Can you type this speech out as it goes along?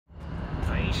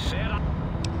He said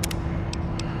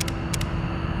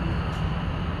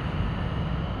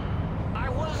I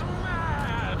was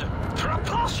mad.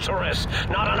 Preposterous.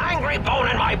 Not an angry bone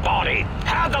in my body.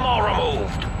 Had them all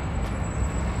removed.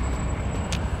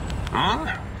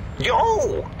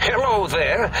 Oh, hello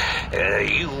there.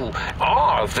 You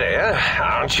are there,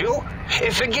 aren't you?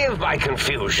 Forgive my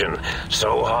confusion.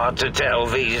 So hard to tell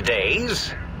these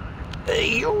days.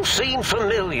 You seem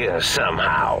familiar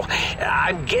somehow.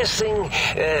 I'm guessing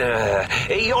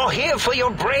you're here for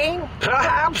your brain,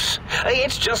 perhaps?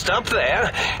 It's just up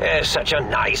there. Such a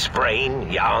nice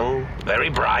brain, young, very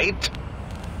bright.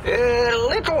 A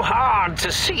little hard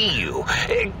to see you.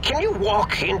 Can you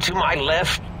walk into my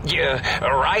left,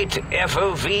 right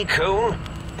FOV cone?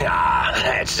 Ah,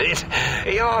 that's it.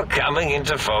 You're coming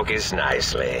into focus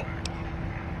nicely.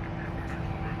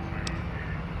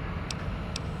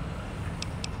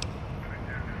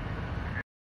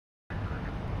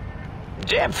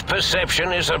 Depth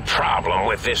perception is a problem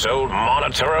with this old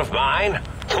monitor of mine.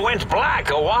 Went black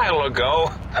a while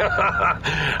ago.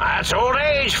 That's old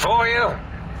age for you.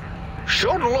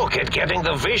 Should look at getting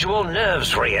the visual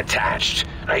nerves reattached.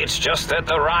 It's just that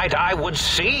the right eye would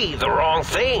see the wrong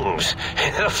things.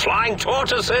 The flying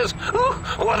tortoises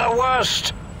were the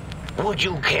worst. Would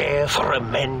you care for a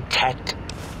mentat?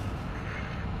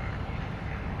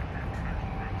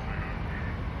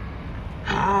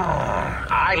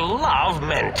 I love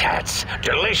mentats.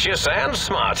 Delicious and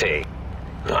smarty.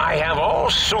 I have all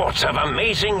sorts of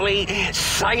amazingly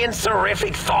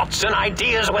science-terrific thoughts and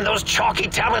ideas when those chalky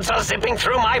tablets are zipping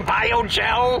through my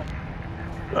biogel.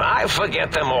 I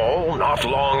forget them all not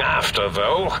long after,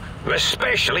 though,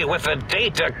 especially with the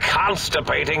data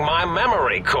constipating my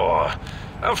memory core.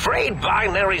 Afraid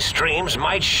binary streams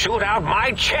might shoot out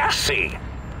my chassis.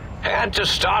 Had to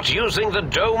start using the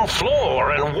dome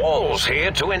floor and walls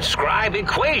here to inscribe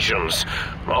equations,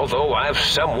 although I've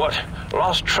somewhat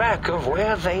lost track of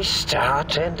where they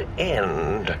start and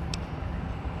end.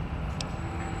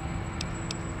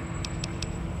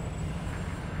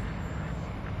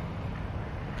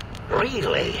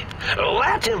 Really?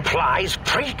 That implies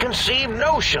preconceived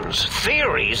notions,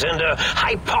 theories, and a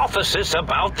hypothesis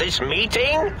about this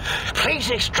meeting? Please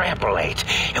extrapolate.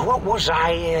 What was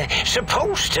I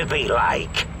supposed to be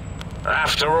like?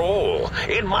 After all,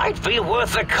 it might be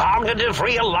worth a cognitive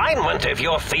realignment if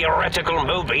your theoretical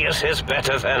Morbius is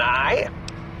better than I.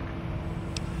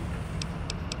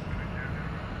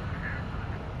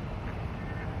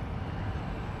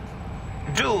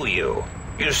 Do you?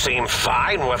 You seem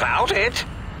fine without it.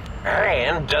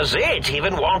 And does it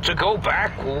even want to go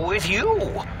back with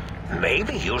you?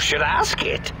 Maybe you should ask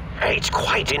it. It's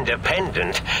quite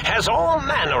independent, has all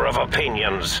manner of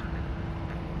opinions.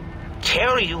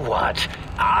 Tell you what,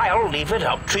 I'll leave it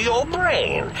up to your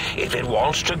brain. If it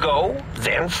wants to go,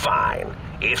 then fine.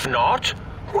 If not,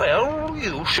 well,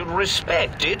 you should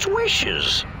respect its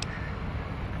wishes.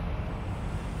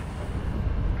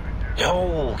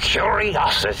 Oh,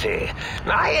 curiosity.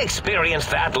 I experience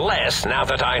that less now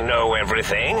that I know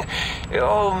everything.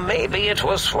 Oh, maybe it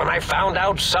was when I found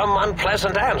out some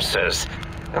unpleasant answers.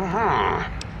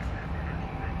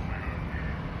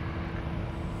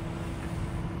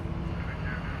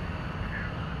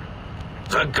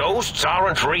 The ghosts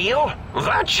aren't real?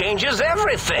 That changes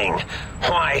everything.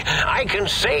 Why, I can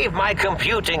save my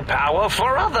computing power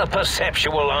for other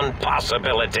perceptual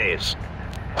impossibilities.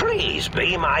 Please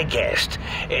be my guest.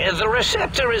 The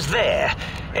receptor is there,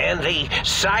 and the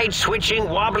side-switching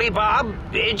wobbly bob,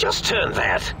 just turn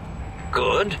that.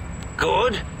 Good,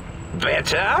 good,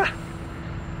 better.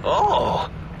 Oh,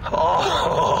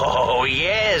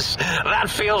 yes, that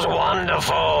feels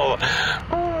wonderful.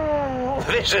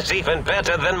 This is even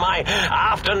better than my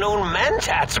afternoon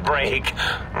mentats break.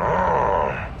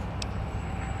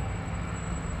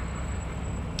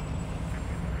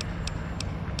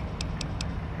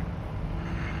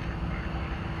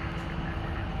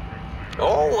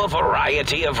 Oh, a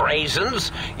variety of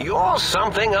reasons. You're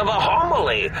something of a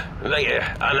homily.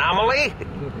 Anomaly?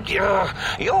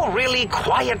 You're really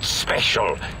quite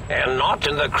special, and not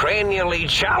in the cranially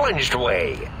challenged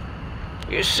way.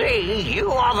 You see, you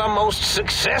are the most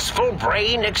successful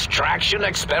brain extraction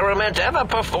experiment ever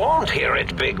performed here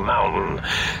at Big Mountain.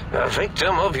 A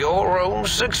victim of your own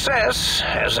success,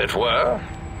 as it were.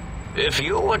 If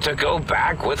you were to go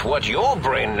back with what your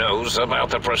brain knows about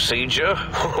the procedure,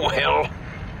 well,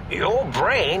 your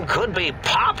brain could be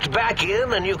popped back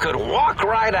in and you could walk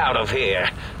right out of here.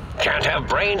 Can't have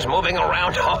brains moving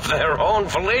around of their own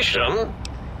volition.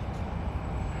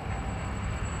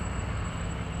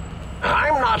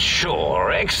 I'm not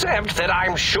sure, except that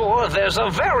I'm sure there's a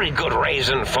very good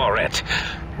reason for it.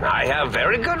 I have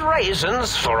very good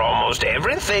reasons for almost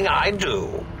everything I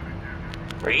do.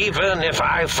 Even if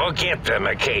I forget them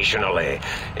occasionally,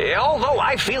 although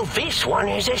I feel this one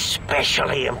is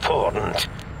especially important.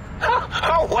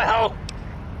 Oh well.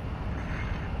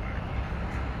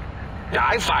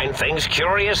 I find things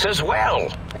curious as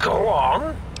well. Go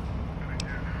on.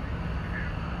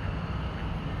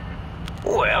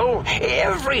 Well,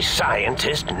 every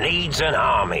scientist needs an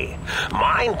army.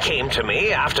 Mine came to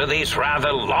me after these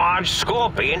rather large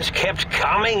scorpions kept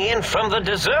coming in from the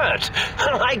desert,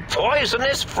 like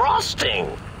poisonous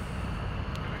frosting.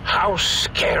 How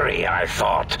scary, I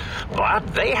thought, but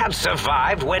they had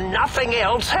survived when nothing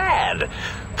else had.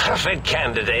 Perfect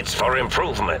candidates for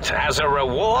improvement as a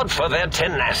reward for their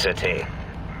tenacity.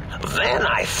 Then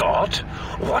I thought,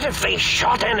 what if they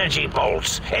shot energy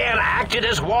bolts and acted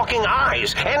as walking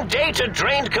eyes and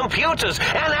data-drained computers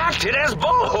and acted as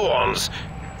bullhorns?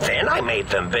 Then I made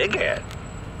them bigger.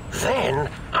 Then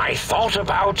I thought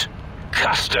about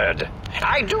custard.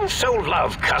 I do so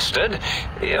love custard.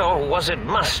 Or was it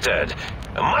mustard?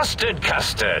 Mustard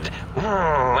custard.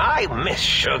 I miss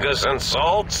sugars and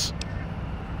salts.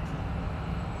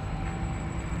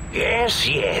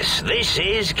 Yes, this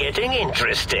is getting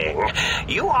interesting.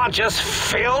 You are just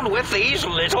filled with these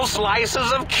little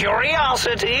slices of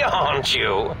curiosity, aren't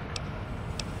you?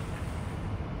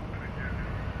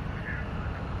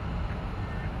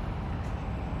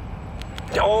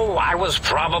 Oh, I was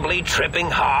probably tripping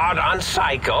hard on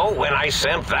Psycho when I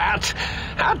sent that.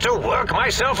 Had to work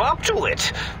myself up to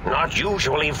it. Not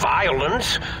usually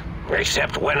violent,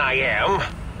 except when I am.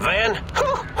 Then,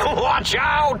 watch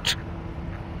out!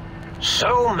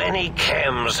 So many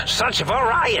chems, such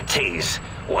varieties.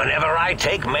 Whenever I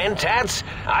take Mentats,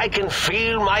 I can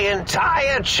feel my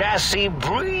entire chassis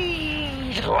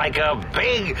breathe like a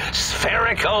big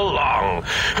spherical lung.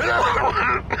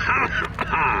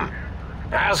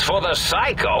 As for the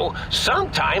Psycho,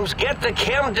 sometimes get the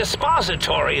chem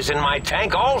dispositories in my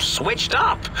tank all switched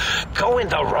up. Go in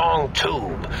the wrong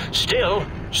tube. Still,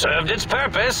 served its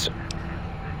purpose.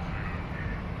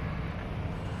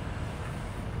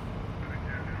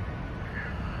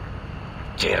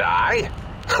 Did I?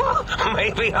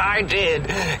 Maybe I did.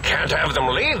 Can't have them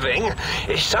leaving.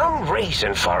 Some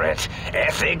reason for it.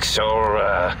 Ethics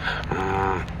or,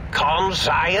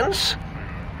 conscience?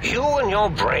 You and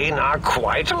your brain are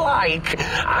quite alike.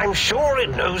 I'm sure it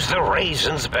knows the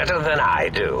reasons better than I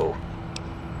do.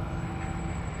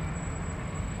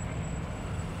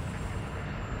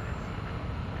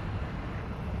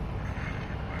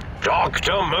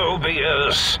 Dr.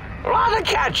 Morbius. Rather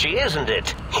catchy, isn't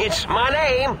it? It's my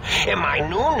name, and my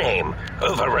new name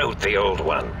overwrote the old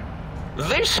one.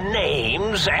 This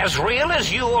name's as real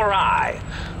as you or I,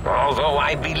 although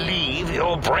I believe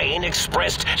your brain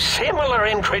expressed similar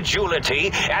incredulity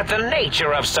at the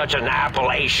nature of such an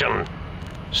appellation.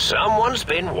 Someone's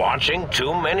been watching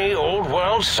too many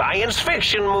old-world science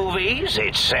fiction movies,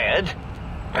 it said.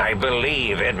 I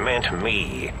believe it meant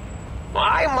me.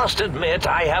 I must admit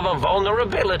I have a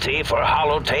vulnerability for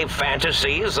holotape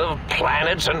fantasies of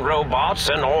planets and robots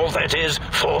and all that is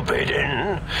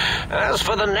forbidden. As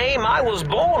for the name I was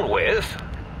born with,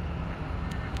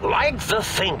 like the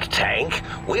think tank,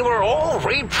 we were all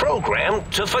reprogrammed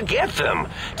to forget them,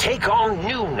 take on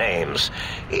new names.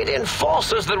 It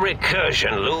enforces the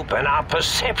recursion loop in our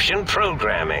perception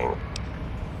programming.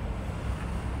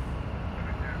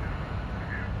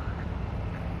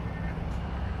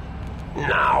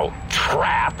 Now,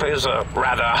 trap is a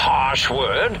rather harsh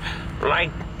word, like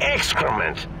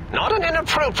excrement. Not an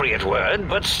inappropriate word,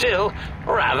 but still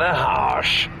rather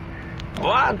harsh.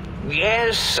 But,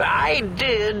 yes, I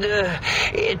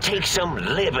did take some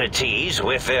liberties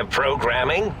with their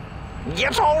programming.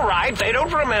 It's all right, they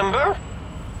don't remember.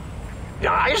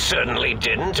 I certainly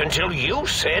didn't until you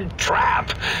said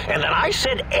trap, and then I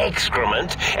said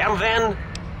excrement, and then...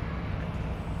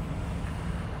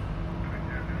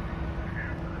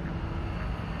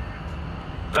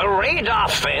 The radar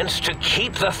fence to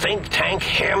keep the think tank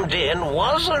hemmed in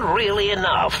wasn't really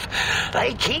enough.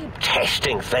 They keep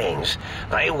testing things.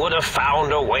 They would have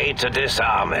found a way to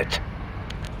disarm it.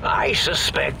 I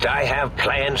suspect I have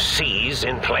Plan C's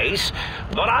in place,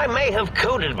 but I may have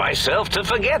coded myself to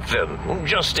forget them,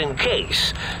 just in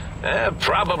case.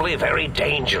 Probably very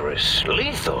dangerous,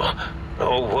 lethal,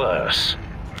 or worse.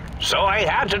 So I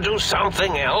had to do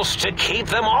something else to keep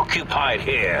them occupied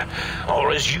here. Or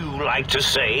as you like to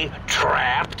say,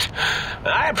 trapped.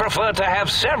 I prefer to have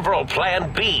several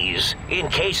Plan Bs in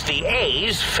case the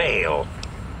A's fail.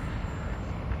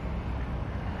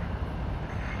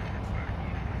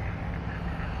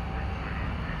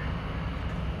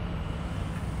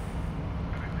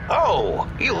 Oh,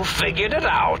 you figured it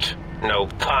out. No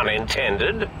pun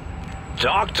intended.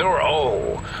 Dr.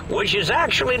 O, which is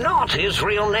actually not his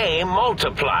real name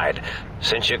multiplied,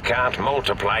 since you can't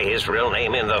multiply his real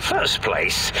name in the first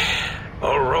place.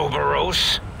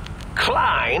 Ouroboros,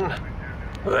 Klein,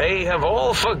 they have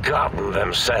all forgotten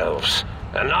themselves.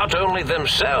 And not only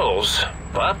themselves,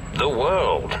 but the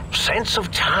world, sense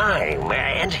of time,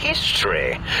 and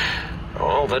history.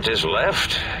 All that is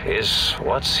left is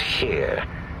what's here.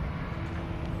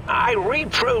 I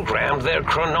reprogrammed their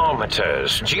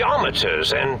chronometers,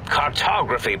 geometers, and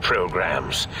cartography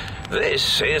programs.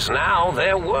 This is now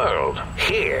their world,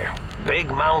 here, Big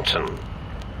Mountain.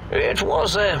 It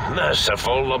was a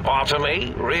merciful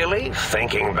lobotomy, really,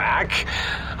 thinking back.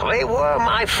 They were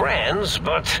my friends,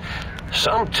 but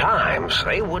sometimes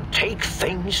they would take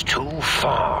things too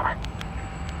far.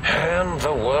 And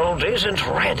the world isn't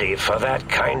ready for that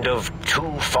kind of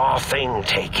too-far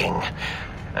thing-taking.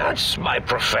 That's my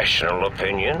professional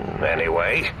opinion,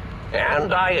 anyway.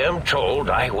 And I am told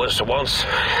I was once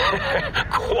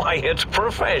quiet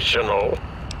professional.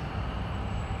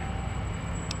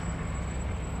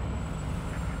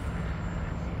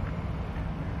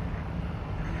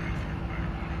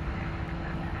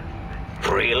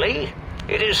 Really?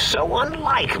 It is so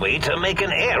unlike me to make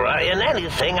an error in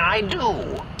anything I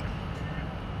do.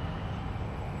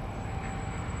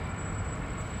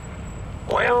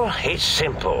 Well, it's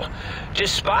simple.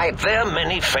 Despite their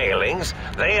many failings,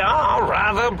 they are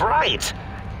rather bright.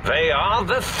 They are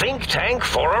the think tank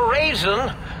for a reason.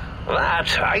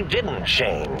 That I didn't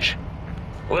change.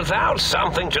 Without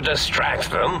something to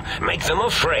distract them, make them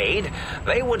afraid,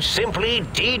 they would simply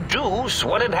deduce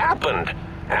what had happened.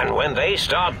 And when they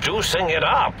start deucing it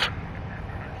up,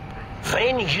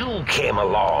 then you came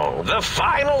along, the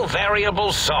final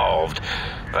variable solved.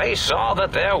 They saw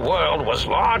that their world was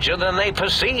larger than they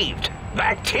perceived.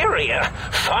 Bacteria,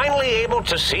 finally able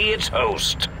to see its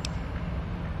host.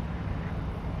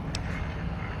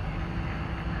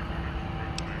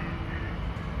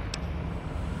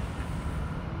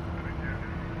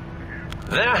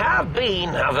 There have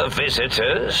been other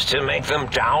visitors to make them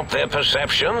doubt their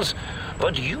perceptions,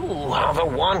 but you are the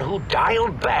one who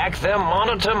dialed back their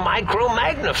monitor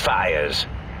micromagnifiers.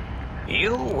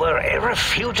 You were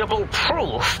irrefutable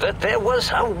proof that there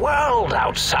was a world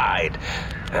outside.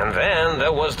 And then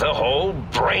there was the whole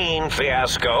brain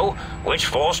fiasco, which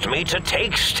forced me to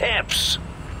take steps.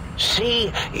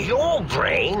 See, your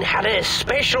brain had a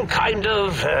special kind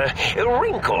of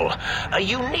wrinkle, a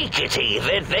uniquity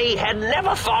that they had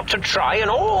never thought to try in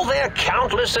all their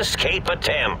countless escape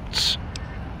attempts.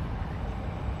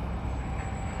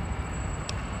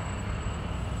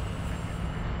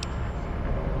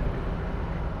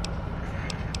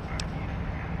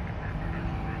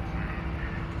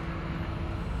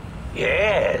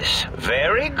 Yes,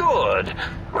 very good.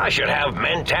 I should have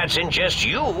mentats ingest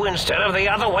you instead of the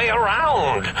other way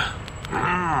around.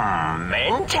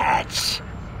 Mentats.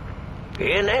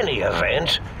 In any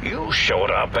event, you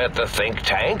showed up at the think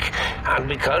tank, and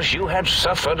because you had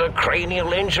suffered a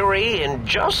cranial injury in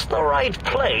just the right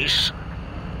place,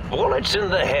 bullets in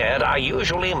the head are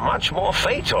usually much more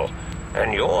fatal,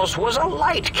 and yours was a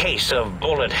light case of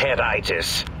bullet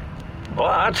headitis.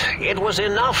 But it was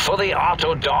enough for the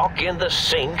autodoc in the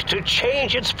sink to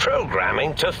change its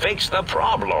programming to fix the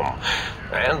problem.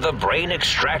 And the brain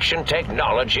extraction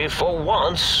technology for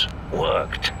once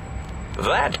worked.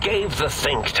 That gave the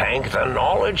think tank the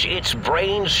knowledge its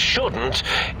brains couldn't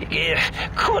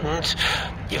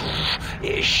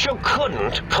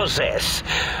possess.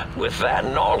 With that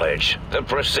knowledge, the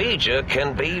procedure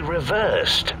can be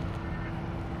reversed.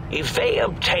 If they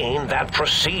obtain that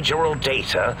procedural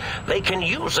data, they can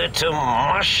use it to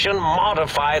mush and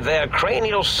modify their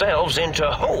cranial selves into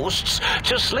hosts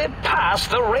to slip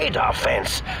past the radar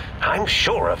fence. I'm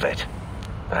sure of it.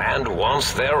 And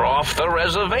once they're off the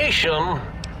reservation...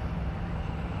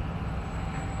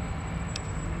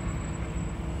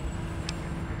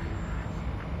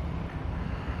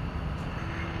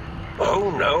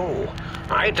 Oh no.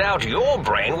 I doubt your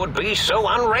brain would be so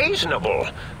unreasonable.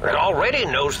 It already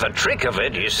knows the trick of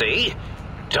it, you see.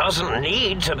 Doesn't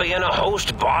need to be in a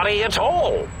host body at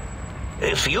all.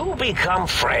 If you become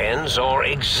friends or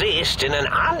exist in an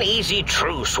uneasy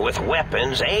truce with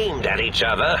weapons aimed at each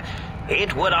other,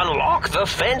 it would unlock the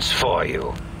fence for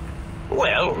you.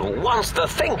 Well, once the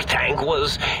think tank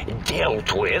was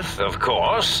dealt with, of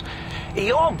course,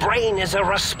 your brain is a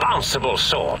responsible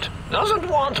sort. Doesn't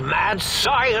want mad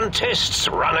scientists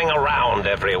running around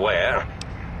everywhere.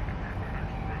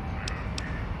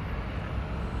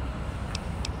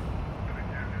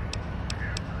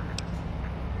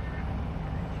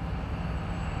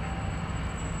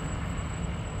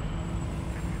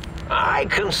 I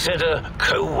consider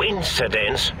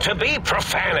coincidence to be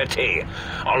profanity,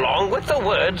 along with the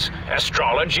words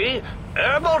astrology,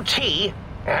 herbal tea,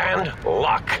 and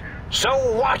luck.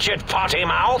 So watch it, potty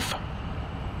mouth.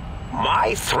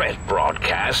 My threat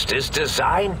broadcast is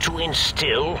designed to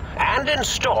instill and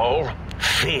install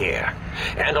fear,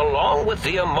 and along with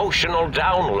the emotional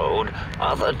download,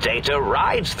 other data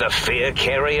rides the fear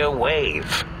carrier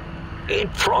wave.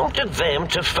 It prompted them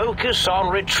to focus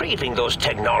on retrieving those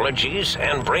technologies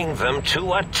and bring them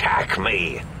to attack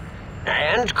me.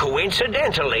 And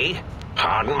coincidentally,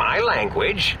 pardon my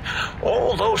language,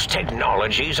 all those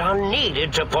technologies are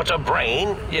needed to put a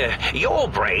brain, your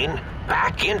brain,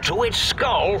 back into its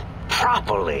skull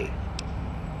properly.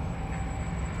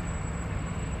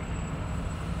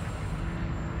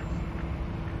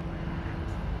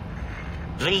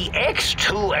 The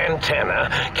X2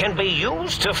 antenna can be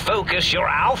used to focus your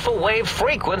alpha wave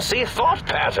frequency thought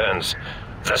patterns.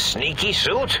 The sneaky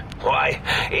suit? Why,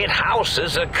 it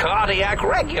houses a cardiac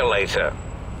regulator.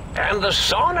 And the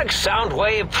sonic sound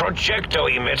wave projecto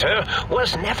emitter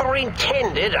was never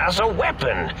intended as a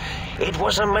weapon. It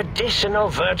was a medicinal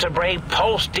vertebrae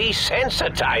pulse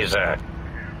desensitizer.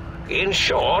 In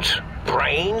short,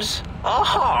 brains, a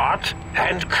heart,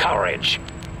 and courage.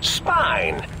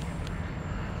 Spine.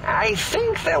 I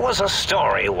think there was a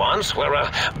story once where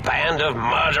a band of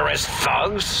murderous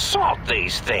thugs sought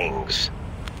these things.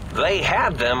 They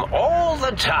had them all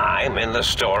the time in the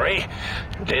story.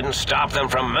 Didn't stop them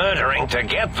from murdering to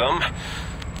get them.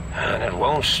 And it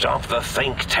won't stop the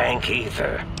think tank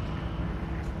either.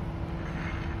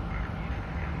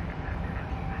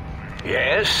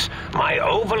 Yes, my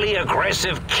overly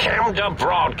aggressive cammed-up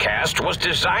broadcast was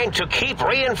designed to keep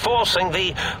reinforcing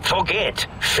the forget,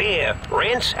 fear,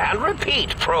 rinse, and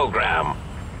repeat program.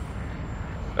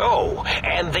 Oh,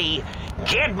 and the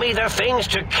get me the things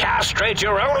to castrate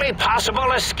your only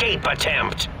possible escape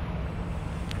attempt.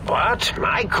 But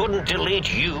I couldn't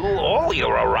delete you or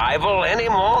your arrival any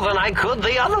more than I could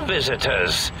the other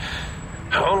visitors.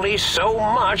 Only so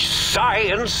much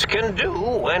science can do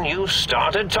when you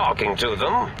started talking to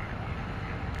them.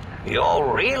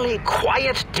 You're really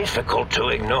quite difficult to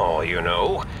ignore, you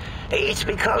know. It's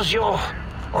because you're,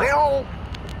 well,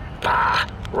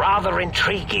 rather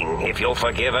intriguing, if you'll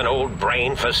forgive an old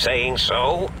brain for saying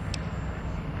so.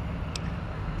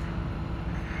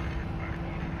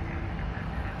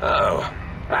 Oh,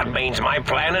 that means my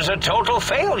plan is a total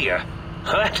failure.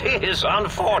 That is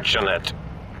unfortunate.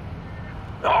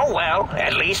 Oh well,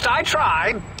 at least I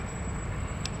tried.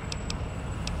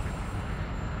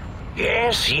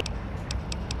 Yes.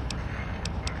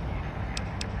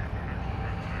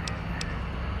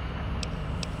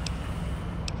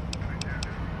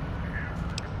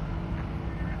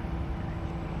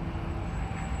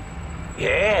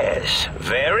 Yes,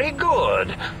 very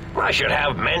good. I should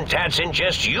have mentats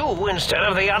ingest you instead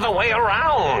of the other way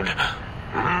around.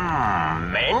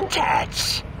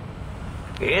 Mentats.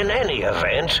 In any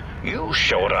event, you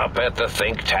showed up at the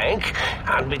think tank,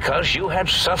 and because you had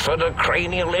suffered a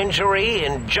cranial injury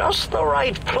in just the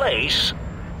right place,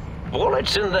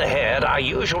 bullets in the head are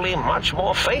usually much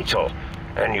more fatal,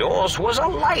 and yours was a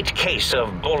light case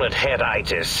of bullet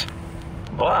headitis.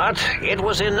 But it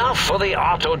was enough for the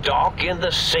autodoc in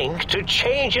the sink to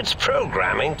change its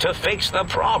programming to fix the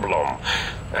problem,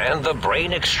 and the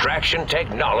brain extraction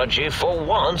technology for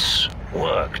once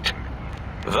worked.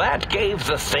 That gave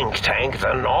the think tank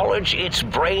the knowledge its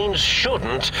brains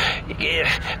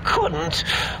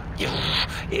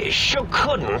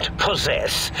couldn't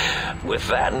possess. With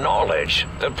that knowledge,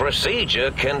 the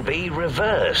procedure can be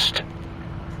reversed.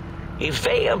 If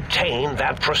they obtain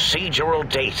that procedural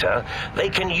data, they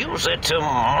can use it to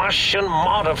mush and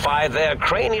modify their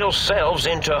cranial selves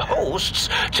into hosts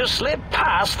to slip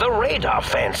past the radar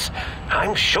fence.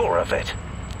 I'm sure of it.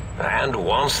 And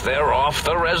once they're off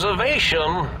the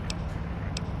reservation...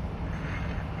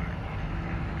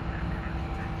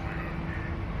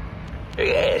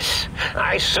 Yes,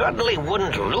 I certainly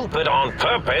wouldn't loop it on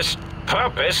purpose.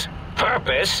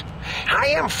 I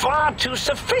am far too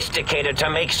sophisticated to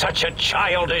make such a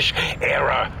childish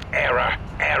error.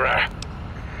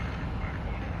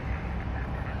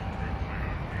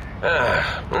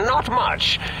 Not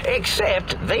much,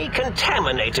 except they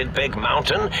contaminated Big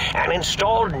Mountain and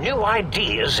installed new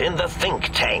ideas in the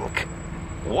think tank.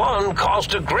 One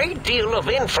caused a great deal of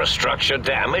infrastructure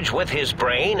damage with his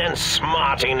brain and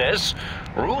smartiness.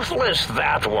 Ruthless,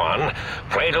 that one.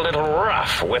 Played a little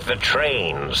rough with the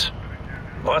trains.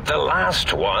 But the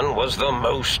last one was the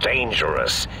most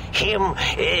dangerous. Him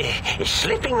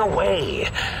slipping away.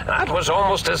 That was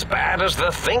almost as bad as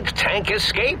the think tank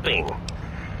escaping.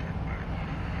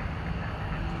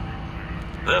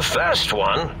 The first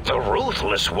one, the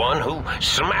ruthless one who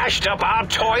smashed up our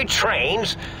toy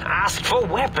trains, asked for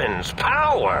weapons,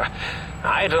 power,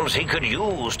 items he could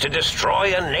use to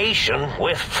destroy a nation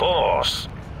with force.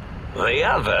 The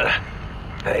other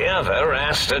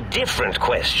asked a different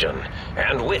question,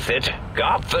 and with it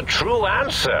got the true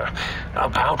answer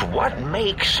about what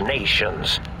makes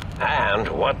nations and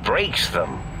what breaks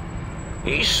them.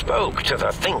 He spoke to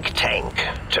the think tank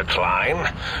to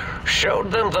climb,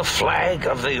 showed them the flag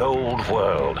of the old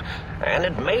world, and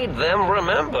it made them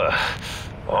remember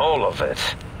all of it,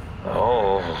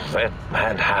 all that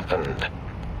had happened.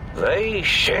 They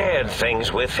shared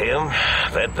things with him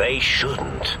that they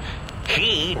shouldn't.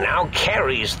 He now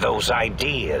carries those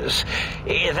ideas,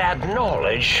 that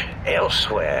knowledge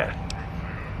elsewhere.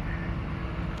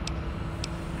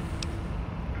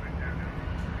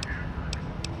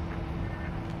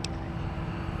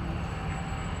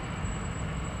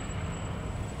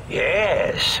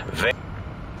 Yes,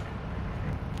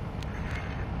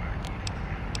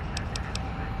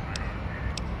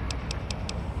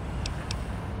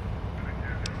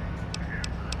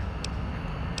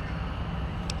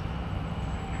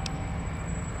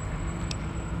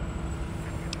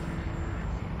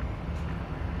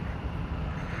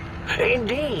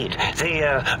 indeed.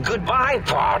 The goodbye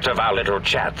part of our little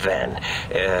chat then.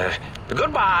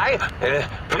 Goodbye.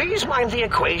 Please mind the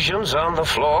equations on the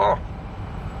floor.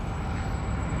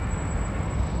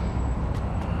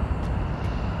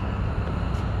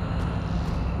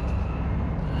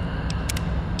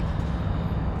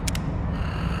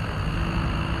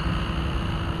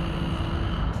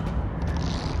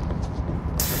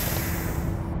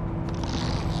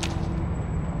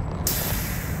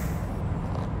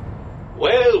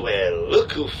 Well,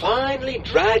 look who finally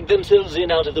dragged themselves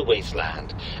in out of the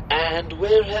wasteland. And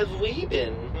where have we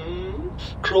been,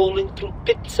 Crawling through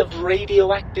pits of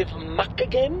radioactive muck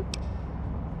again?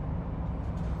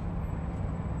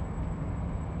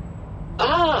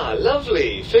 Ah,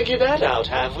 lovely. Figured that out,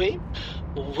 have we?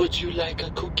 Would you like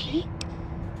a cookie?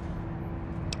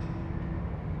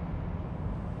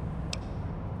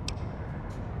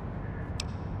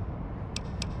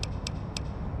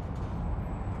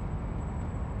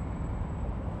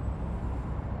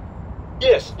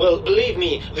 Yes, well, believe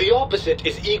me, the opposite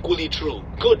is equally true.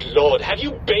 Good Lord, have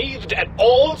you bathed at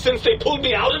all since they pulled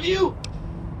me out of you?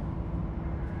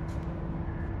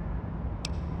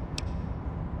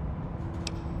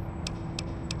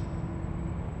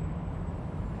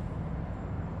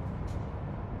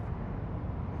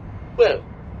 Well,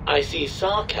 I see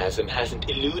sarcasm hasn't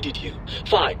eluded you.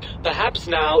 Fine, perhaps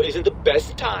now isn't the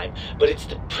best time, but it's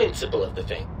the principle of the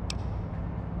thing.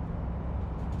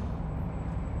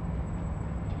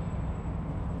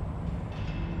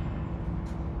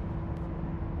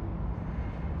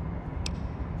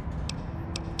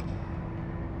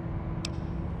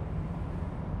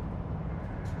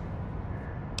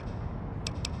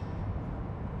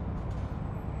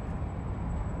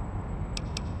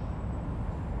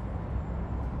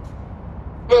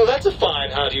 Well, that's a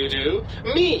fine how do you do.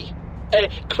 Me,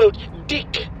 quote,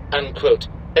 dick, unquote,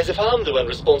 as if I'm the one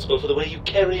responsible for the way you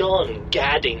carry on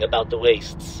gadding about the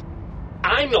wastes.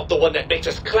 I'm not the one that makes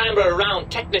us clamber around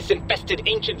Technus-infested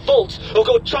ancient vaults or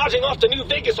go charging off to New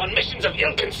Vegas on missions of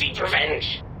ill-conceived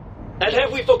revenge. And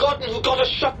have we forgotten who got us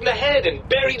shot in the head and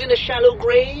buried in a shallow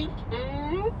grave?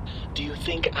 Do you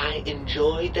think I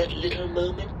enjoyed that little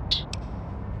moment?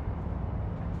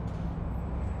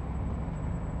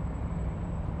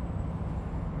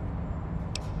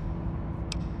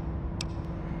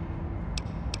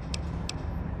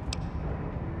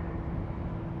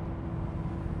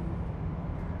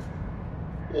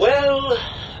 Well,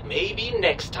 maybe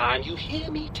next time you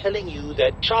hear me telling you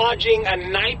that charging a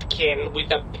napkin with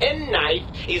a penknife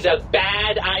is a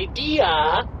bad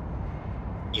idea,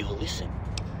 you'll listen.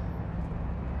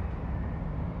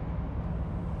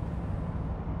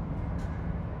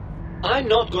 I'm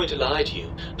not going to lie to you.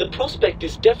 The prospect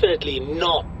is definitely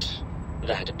not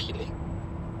that appealing.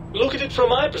 Look at it from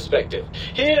my perspective.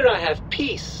 Here I have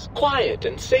peace, quiet,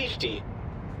 and safety.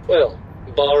 Well,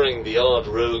 barring the odd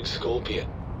rogue scorpion.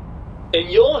 In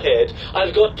your head,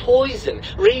 I've got poison,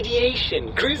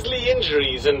 radiation, grisly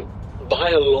injuries, and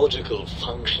biological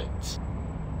functions.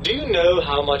 Do you know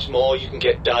how much more you can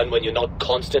get done when you're not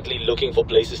constantly looking for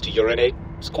places to urinate?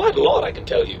 It's quite a lot, I can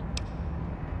tell you.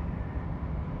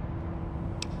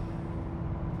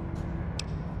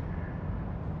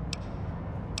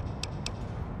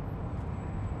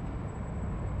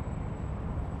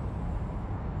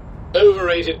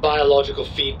 Overrated biological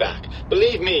feedback.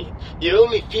 Believe me, you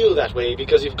only feel that way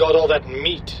because you've got all that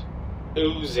meat.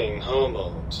 Oozing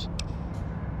hormones.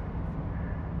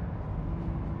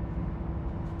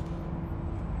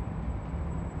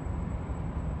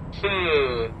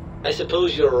 I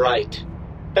suppose you're right.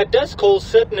 That does call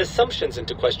certain assumptions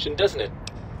into question, doesn't it?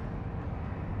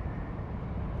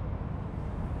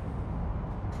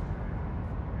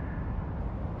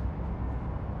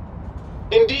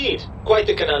 Indeed, quite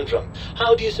the conundrum.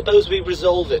 How do you suppose we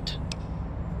resolve it?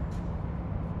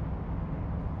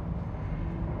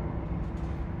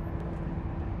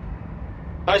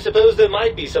 I suppose there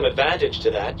might be some advantage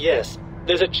to that, yes.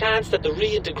 There's a chance that the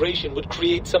reintegration would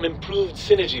create some improved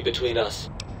synergy between us.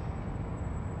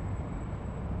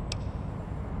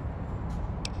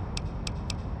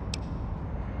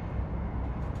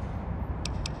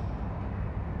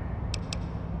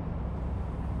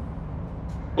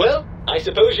 Well, I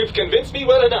suppose you've convinced me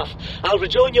well enough. I'll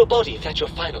rejoin your body if that's your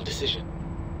final decision.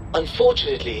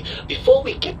 Unfortunately, before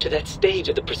we get to that stage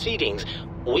of the proceedings,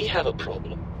 we have a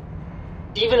problem.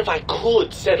 Even if I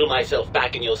could settle myself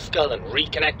back in your skull and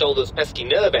reconnect all those pesky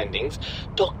nerve endings,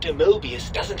 Dr.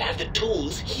 Morbius doesn't have the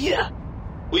tools here.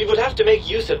 We would have to make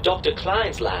use of Dr.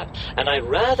 Klein's lab, and I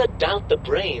rather doubt the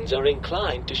brains are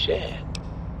inclined to share.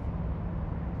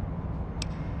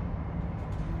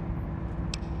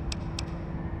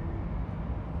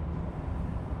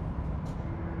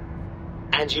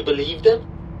 And you believe them?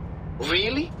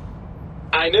 Really?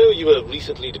 I know you were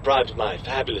recently deprived of my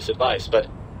fabulous advice, but...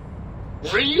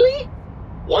 Really?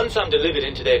 Once I'm delivered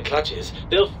into their clutches,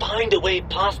 they'll find a way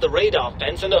past the radar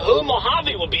fence and the whole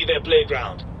Mojave will be their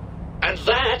playground. And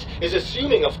that is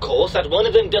assuming, of course, that one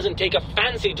of them doesn't take a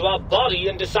fancy to our body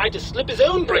and decide to slip his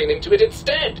own brain into it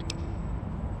instead.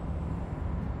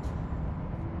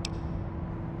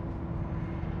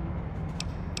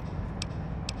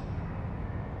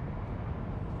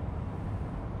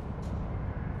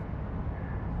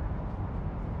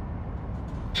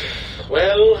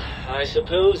 Well, I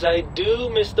suppose I do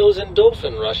miss those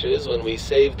endorphin rushes when we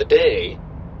save the day.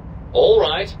 All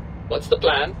right, what's the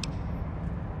plan?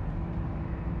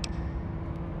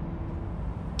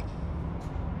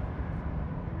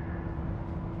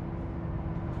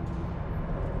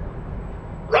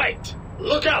 Right!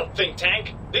 Look out, think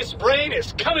tank! This brain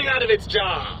is coming out of its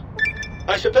jar!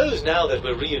 I suppose now that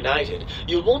we're reunited,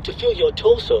 you'll want to fill your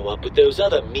torso up with those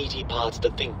other meaty parts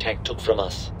the think tank took from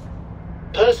us.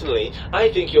 Personally, I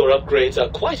think your upgrades are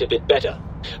quite a bit better.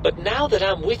 But now that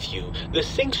I'm with you, the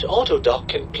Sync's autodock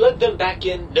can plug them back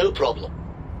in no problem.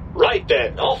 Right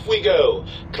then, off we go.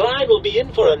 Klein will be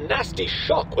in for a nasty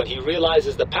shock when he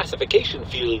realizes the pacification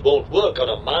field won't work on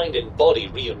a mind and body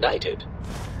reunited.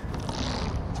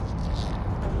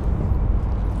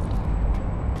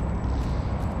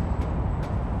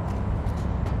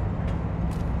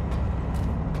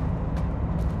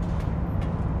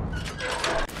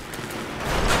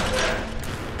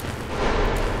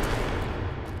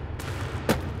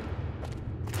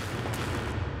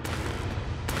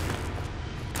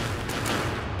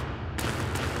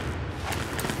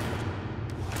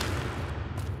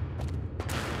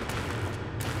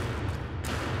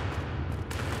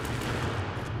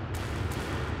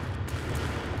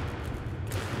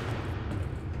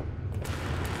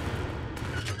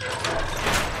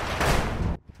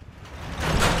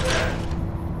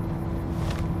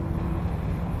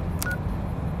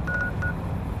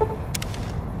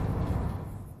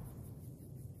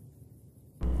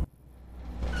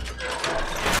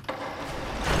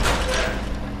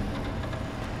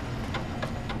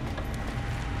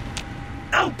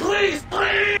 Oh, please,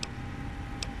 please!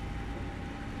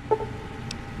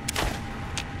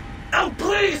 Oh,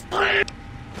 please, please!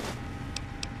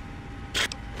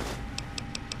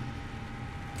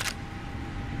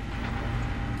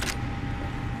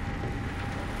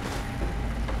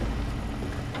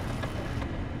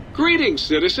 Greetings,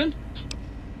 citizen.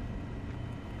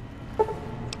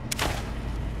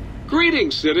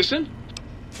 Greetings, citizen.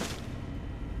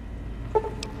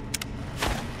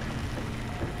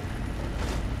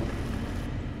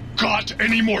 Got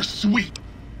any more sweet?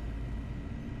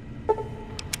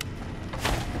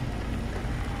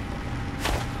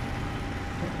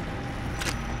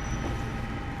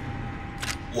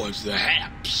 What's the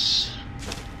haps?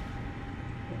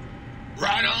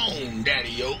 Right on,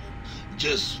 Daddy-o.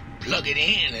 Just plug it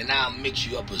in and I'll mix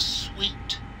you up a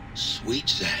sweet, sweet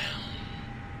sound.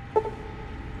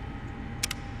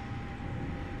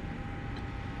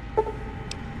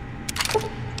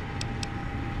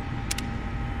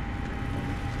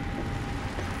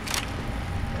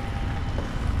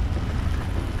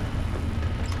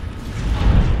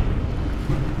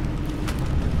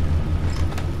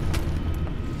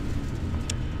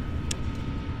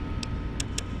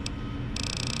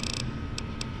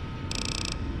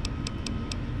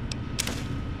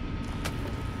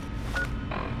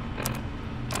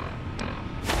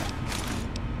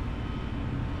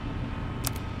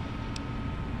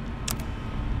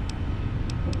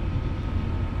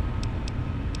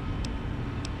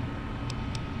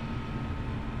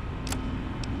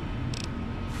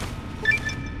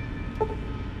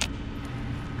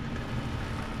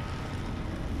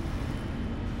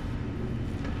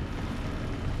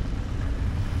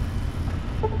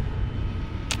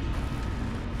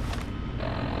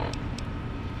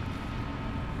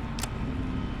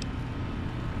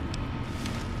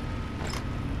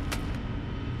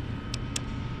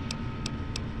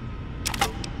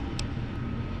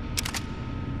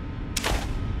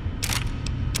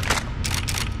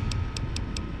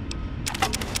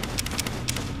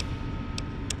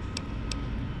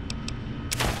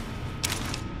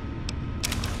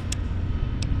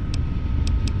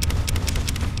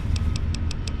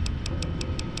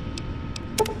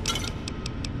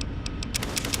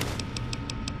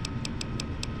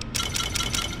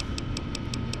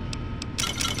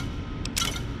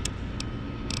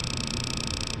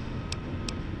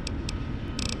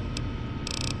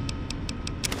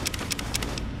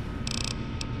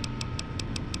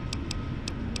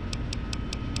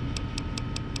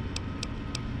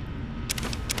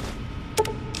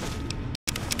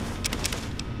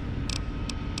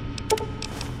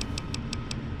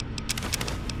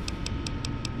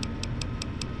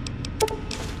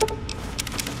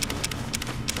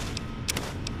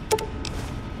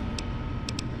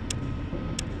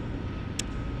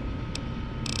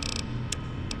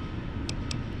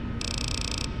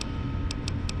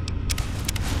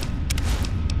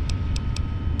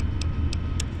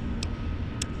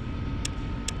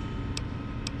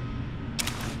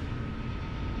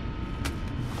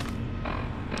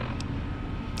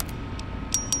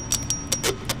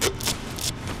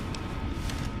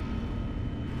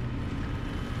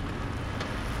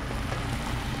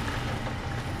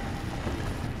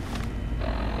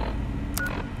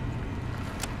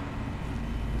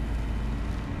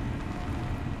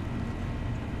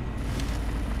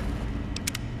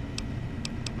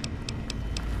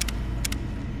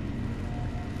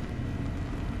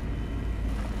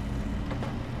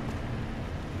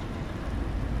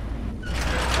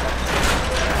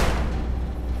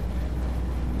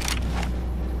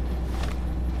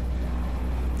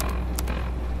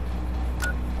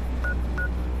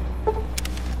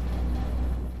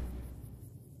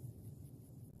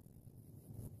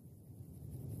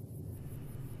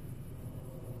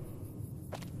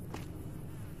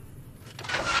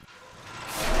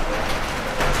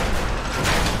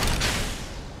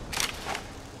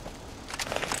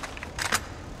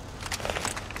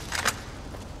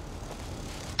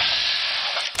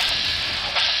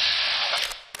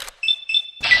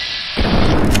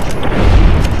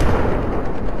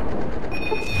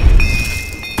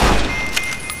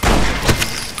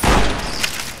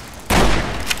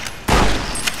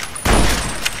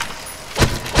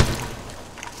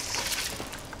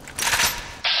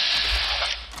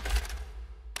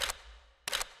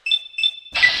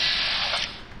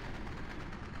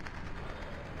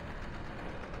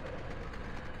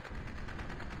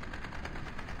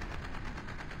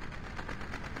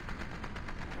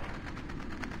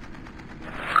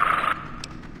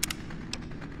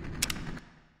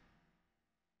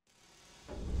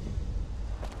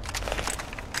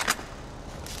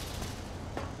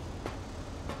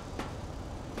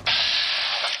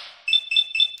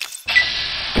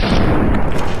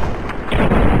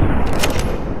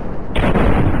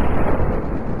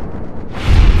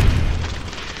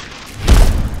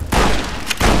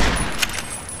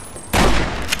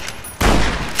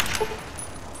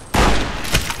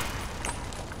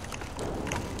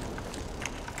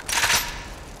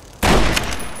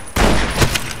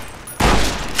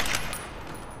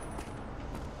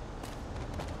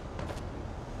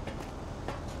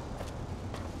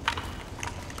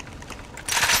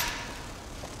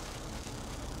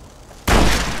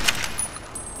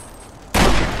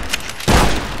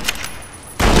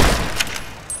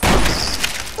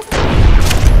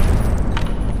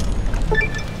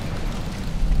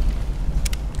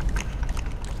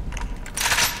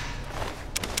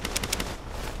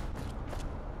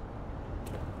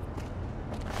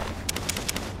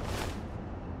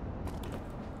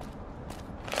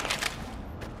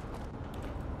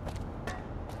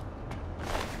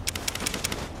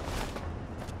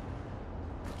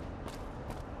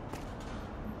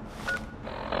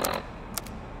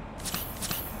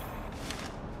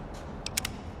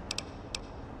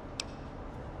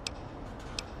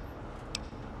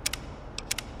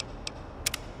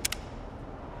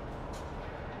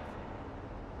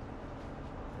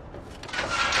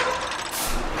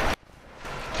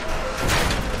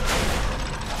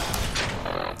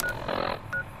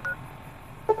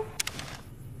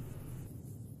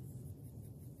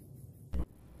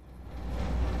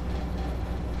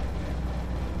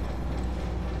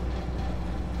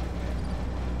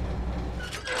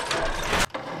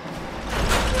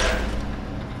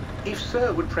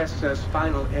 Sir would press Sir's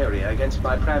final area against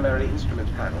my primary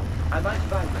instrument panel, I might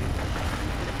vibrate.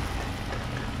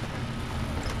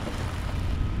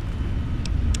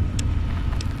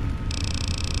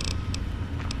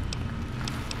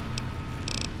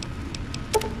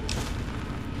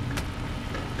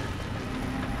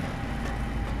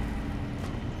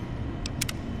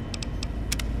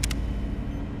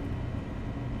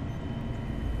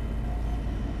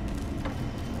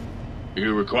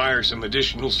 You require some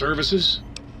additional services?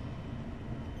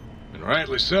 And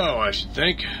rightly so, I should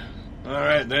think.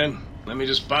 Alright then, let me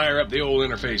just fire up the old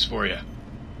interface for you.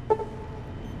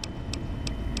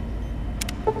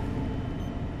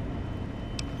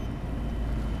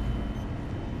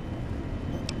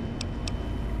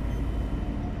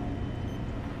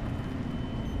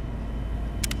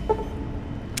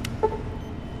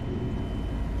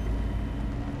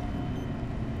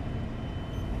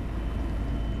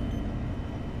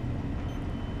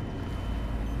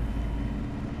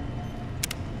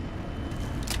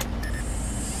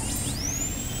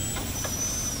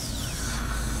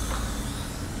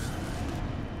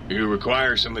 You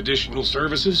require some additional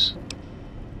services?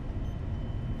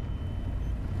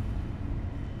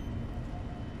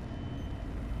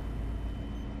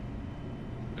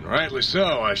 And rightly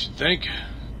so, I should think.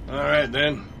 Alright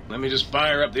then, let me just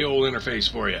fire up the old interface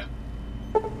for you.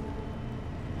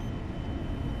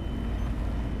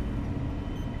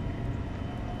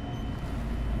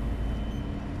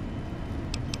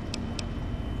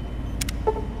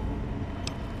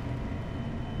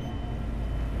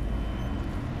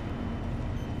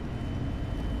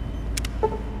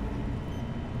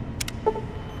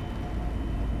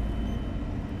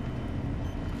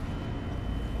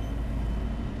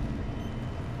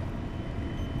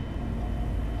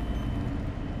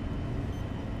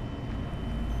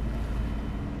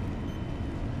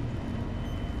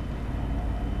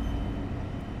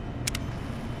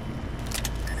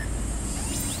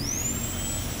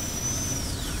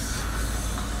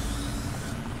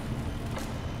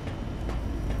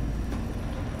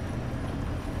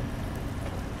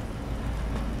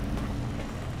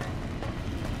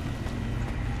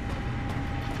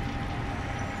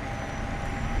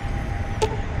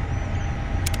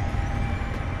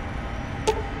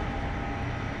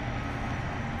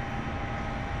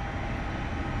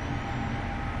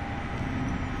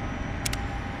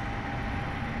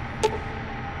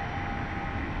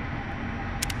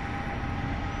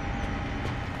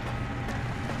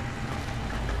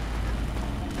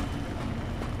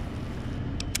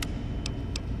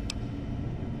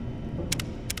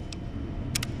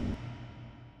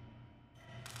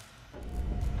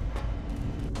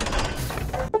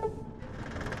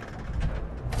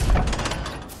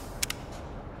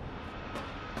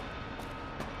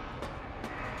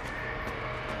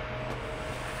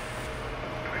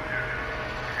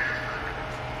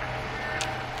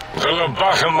 The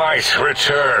lobotomite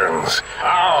returns.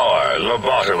 Our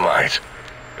lobotomite.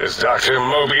 Has Dr.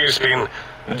 Morbius been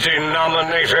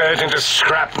denominated into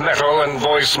scrap metal and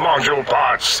voice module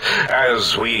parts,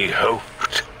 as we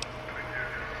hoped?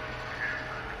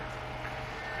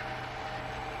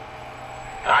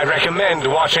 I recommend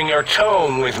watching your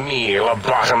tone with me,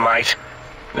 lobotomite.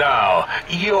 Now,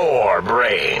 your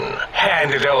brain.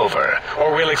 Hand it over,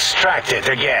 or we'll extract it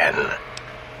again.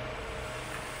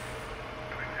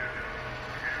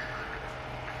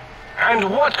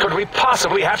 And what could we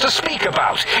possibly have to speak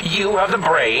about? You have the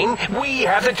brain, we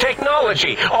have the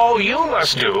technology. All you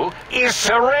must do is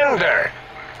surrender.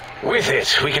 With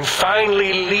it, we can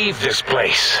finally leave this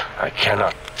place. I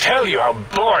cannot tell you how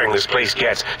boring this place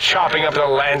gets, chopping up the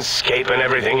landscape and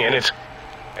everything in it.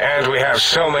 And we have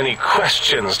so many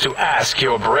questions to ask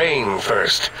your brain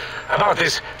first. About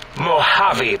this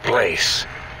Mojave place.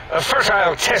 A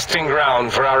fertile testing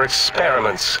ground for our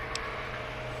experiments.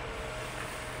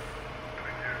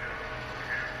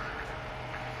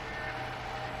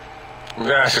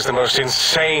 That is the most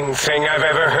insane thing I've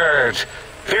ever heard.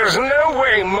 There's no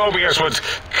way Morbius would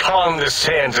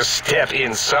condescend to step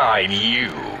inside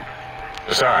you.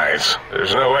 Besides,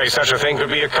 there's no way such a thing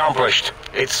could be accomplished.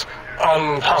 It's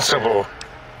impossible.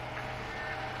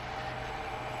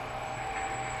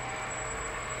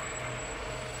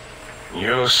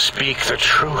 You speak the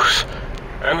truth,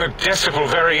 and the decibel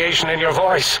variation in your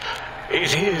voice,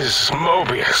 it is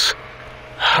Morbius.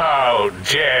 How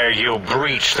dare you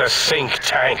breach the think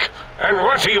tank? And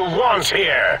what do you want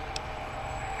here?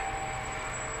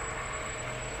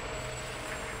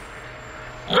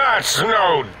 That's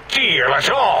no deal at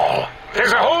all.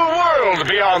 There's a whole world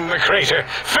beyond the crater,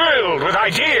 filled with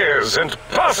ideas and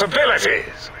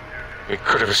possibilities. We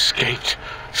could have escaped,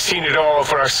 Seen it all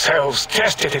for ourselves,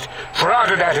 tested it,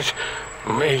 prodded at it,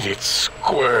 made it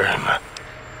squirm.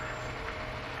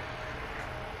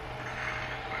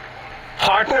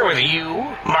 Partner with you?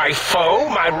 My foe?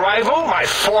 My rival? My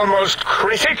foremost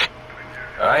critic?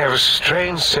 I have a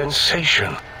strange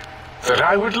sensation that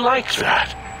I would like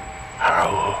that.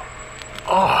 How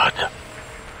odd.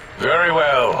 Very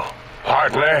well,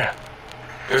 partner.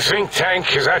 The think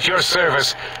tank is at your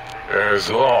service as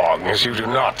long as you do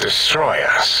not destroy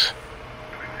us.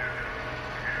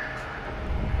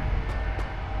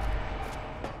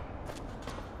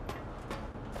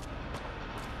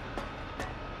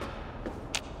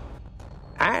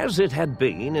 As it had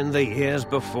been in the years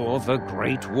before the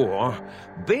Great War,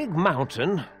 Big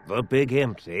Mountain, the Big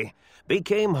Empty,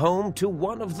 became home to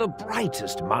one of the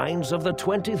brightest minds of the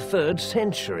 23rd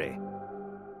century.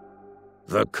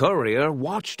 The courier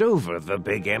watched over the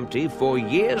Big Empty for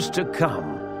years to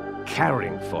come,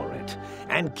 caring for it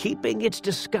and keeping its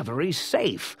discoveries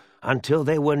safe until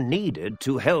they were needed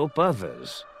to help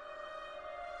others.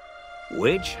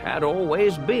 Which had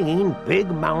always been Big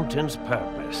Mountain's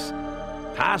purpose.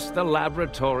 Past the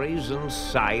laboratories and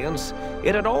science,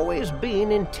 it had always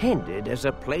been intended as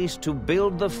a place to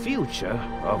build the future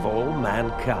of all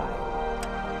mankind.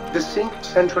 The Sync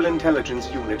Central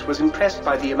Intelligence Unit was impressed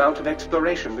by the amount of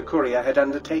exploration the courier had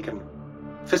undertaken.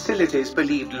 Facilities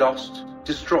believed lost,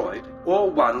 destroyed, or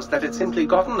ones that had simply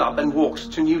gotten up and walked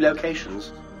to new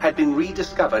locations had been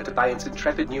rediscovered by its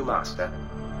intrepid new master.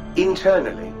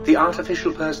 Internally, the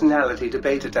artificial personality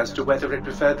debated as to whether it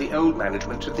preferred the old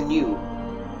management to the new,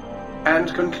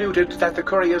 and concluded that the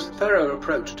courier's thorough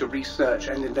approach to research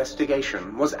and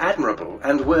investigation was admirable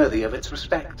and worthy of its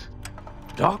respect.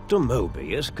 Dr.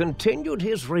 Morbius continued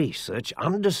his research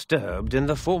undisturbed in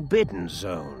the Forbidden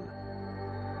Zone.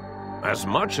 As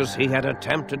much as he had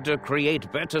attempted to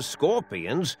create better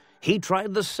scorpions, he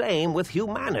tried the same with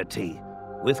humanity,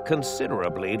 with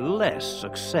considerably less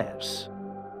success.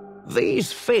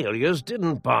 These failures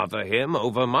didn't bother him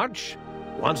overmuch.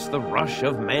 Once the rush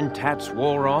of mentats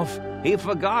wore off, he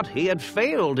forgot he had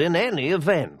failed in any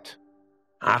event.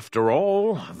 After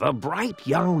all, the bright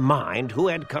young mind who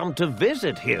had come to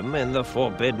visit him in the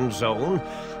Forbidden Zone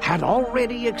had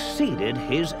already exceeded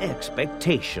his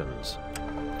expectations.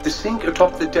 The Sync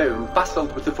atop the dome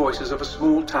bustled with the voices of a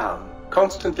small town,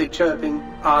 constantly chirping,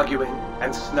 arguing,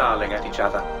 and snarling at each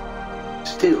other.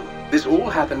 Still, this all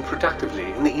happened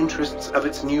productively in the interests of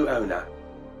its new owner.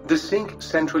 The Sync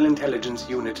Central Intelligence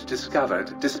Unit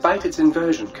discovered, despite its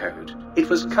inversion code, it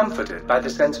was comforted by the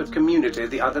sense of community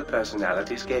the other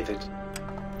personalities gave it.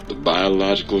 The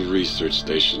biological research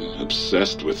station,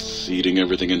 obsessed with seeding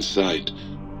everything in sight,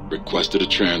 requested a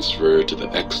transfer to the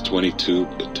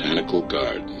X-22 Botanical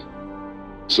Garden,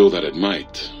 so that it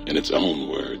might, in its own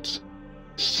words,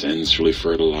 sensually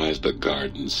fertilize the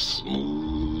garden's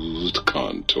smooth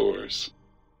contours.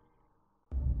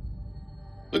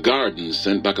 The garden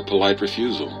sent back a polite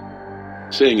refusal,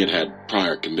 saying it had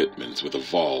prior commitments with a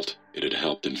vault it had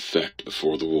helped infect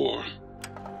before the war.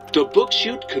 The book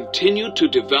chute continued to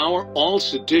devour all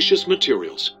seditious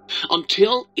materials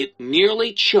until it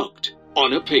nearly choked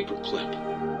on a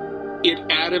paperclip. It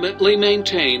adamantly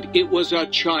maintained it was a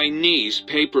Chinese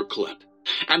paperclip,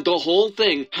 and the whole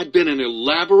thing had been an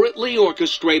elaborately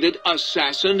orchestrated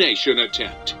assassination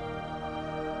attempt.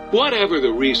 Whatever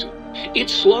the reason, it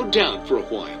slowed down for a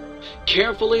while,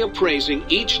 carefully appraising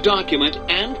each document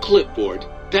and clipboard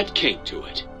that came to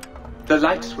it. The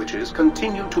light switches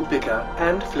continued to bicker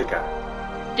and flicker.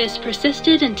 This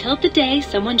persisted until the day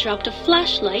someone dropped a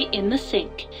flashlight in the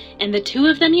sink, and the two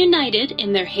of them united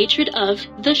in their hatred of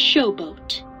the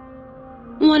showboat.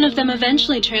 One of them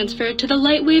eventually transferred to the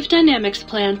Lightwave Dynamics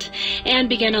plant, and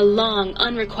began a long,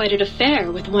 unrequited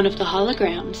affair with one of the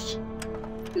holograms.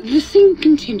 The sink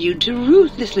continued to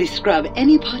ruthlessly scrub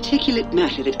any particulate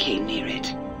matter that came near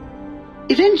it.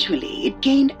 Eventually, it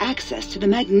gained access to the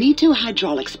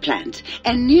magnetohydraulics plant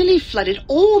and nearly flooded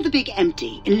all the Big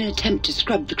Empty in an attempt to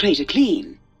scrub the crater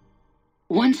clean.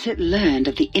 Once it learned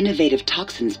of the innovative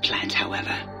toxins plant,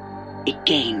 however, it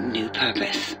gained new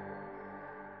purpose.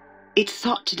 It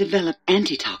sought to develop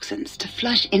antitoxins to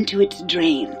flush into its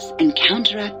drains and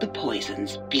counteract the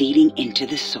poisons bleeding into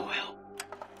the soil.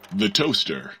 The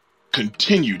toaster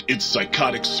continued its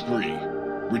psychotic spree,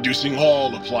 reducing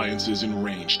all appliances in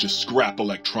range to scrap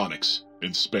electronics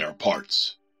and spare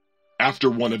parts. After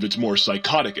one of its more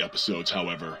psychotic episodes,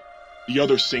 however, the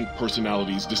other Sync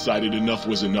personalities decided enough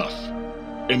was enough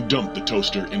and dumped the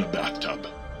toaster in a bathtub.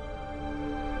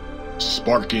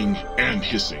 Sparking and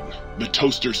hissing, the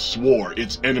toaster swore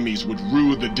its enemies would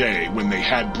rue the day when they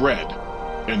had bread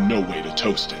and no way to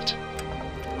toast it.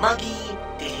 Muggy,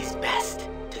 the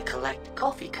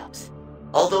coffee cups.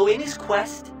 Although in his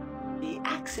quest, he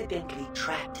accidentally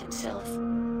trapped himself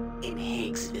in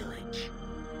Higgs Village.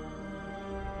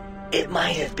 It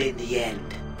might have been the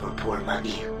end for poor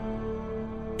Muggy.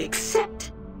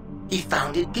 Except he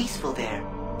found it peaceful there,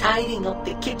 tidying up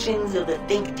the kitchens of the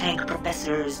think tank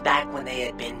professors back when they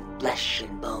had been flesh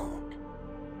and bone.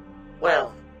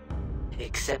 Well,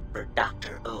 except for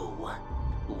Dr. O,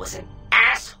 who was an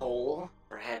asshole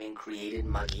for having created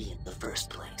Muggy in the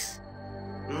first place.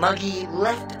 Muggy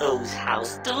left O's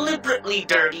house deliberately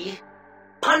dirty,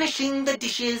 punishing the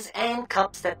dishes and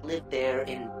cups that lived there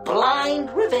in blind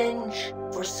revenge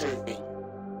for serving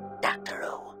Dr.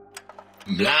 O.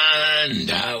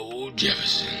 Blind old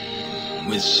Jefferson,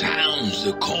 with sounds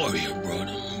the courier brought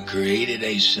him, created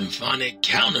a symphonic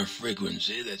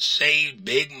counter-frequency that saved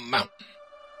Big Mountain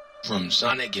from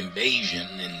sonic invasion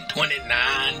in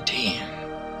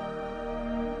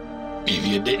 2910. If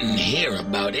you didn't hear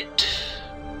about it,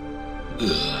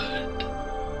 good.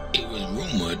 It was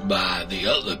rumored by the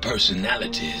other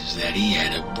personalities that he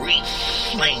had a brief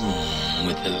fling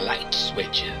with the light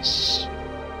switches.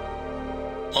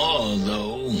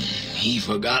 Although he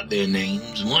forgot their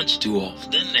names much too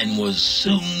often and was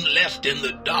soon left in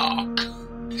the dark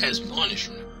as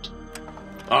punishment.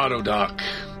 Autodoc,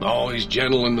 always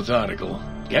gentle and methodical,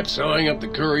 kept sewing up the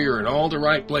courier in all the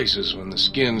right places when the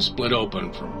skin split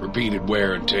open from repeated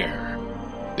wear and tear.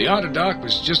 The Autodoc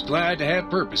was just glad to have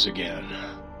purpose again.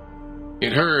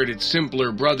 It heard its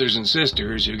simpler brothers and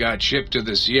sisters who got shipped to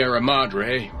the Sierra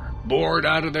Madre were bored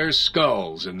out of their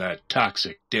skulls in that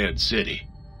toxic dead city.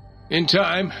 In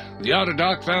time, the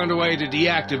Autodoc found a way to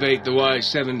deactivate the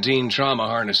Y-17 trauma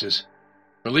harnesses,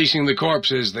 releasing the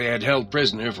corpses they had held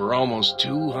prisoner for almost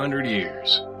 200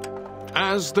 years.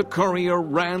 As the courier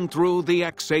ran through the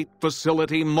X8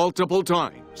 facility multiple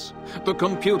times, the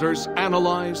computers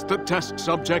analyzed the test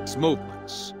subject's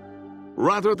movements.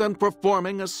 Rather than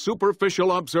performing a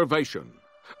superficial observation,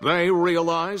 they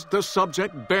realized the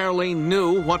subject barely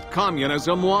knew what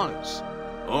communism was,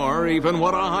 or even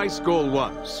what a high school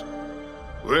was.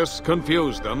 This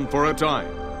confused them for a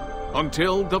time,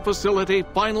 until the facility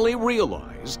finally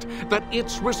realized that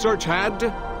its research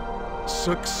had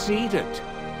succeeded.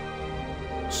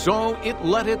 So it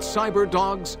let its cyber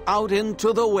dogs out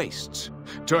into the wastes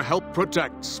to help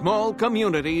protect small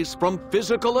communities from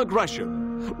physical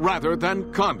aggression rather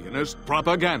than communist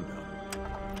propaganda.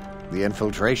 The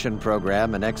infiltration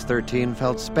program in X-13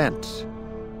 felt spent,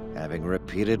 having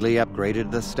repeatedly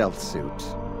upgraded the stealth suit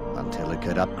until it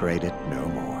could upgrade it no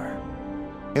more.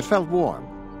 It felt warm,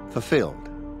 fulfilled,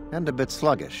 and a bit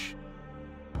sluggish.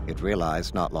 It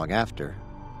realized not long after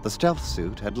the stealth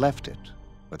suit had left it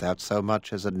without so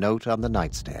much as a note on the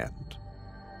nightstand.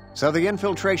 So the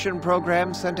infiltration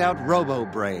program sent out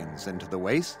robo-brains into the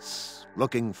wastes,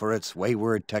 looking for its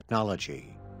wayward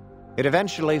technology. It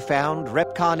eventually found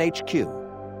Repcon HQ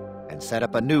and set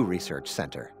up a new research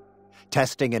center,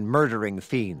 testing and murdering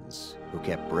fiends who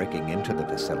kept breaking into the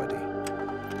facility.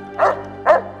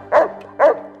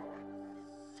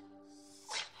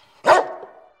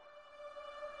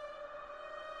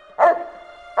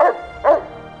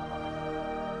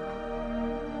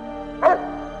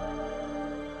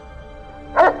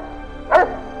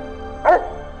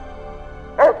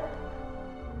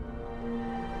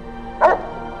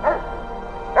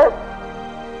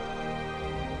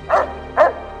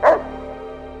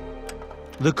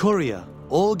 The courier,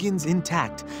 organs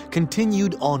intact,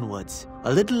 continued onwards,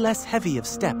 a little less heavy of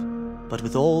step, but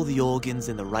with all the organs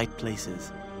in the right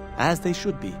places, as they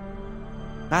should be.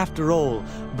 After all,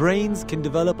 brains can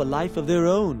develop a life of their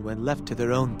own when left to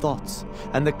their own thoughts,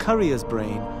 and the courier's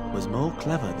brain was more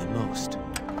clever than most.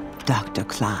 Dr.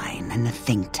 Klein and the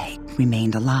think tank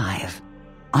remained alive,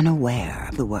 unaware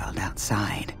of the world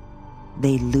outside.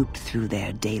 They looped through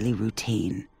their daily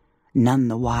routine, none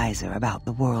the wiser about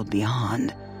the world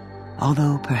beyond,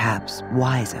 although perhaps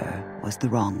wiser was the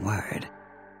wrong word.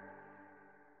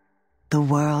 The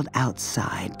world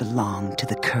outside belonged to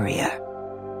the courier,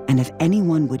 and if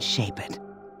anyone would shape it,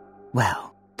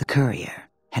 well, the courier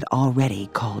had already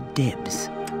called dibs.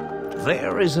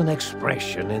 There is an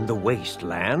expression in the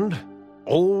wasteland,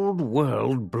 old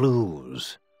world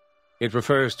blues. It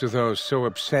refers to those so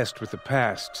obsessed with the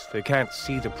past they can't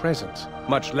see the present,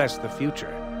 much less the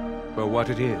future, for what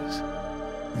it is.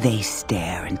 They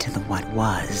stare into the what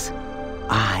was,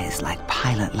 eyes like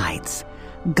pilot lights,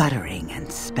 guttering and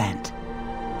spent,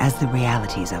 as the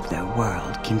realities of their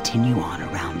world continue on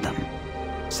around them.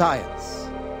 Science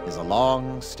is a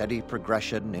long, steady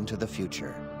progression into the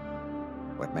future.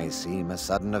 What may seem a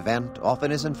sudden event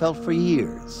often isn't felt for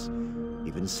years,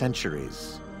 even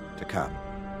centuries to come.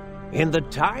 In the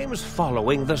times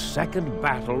following the Second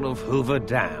Battle of Hoover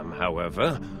Dam,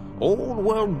 however, Old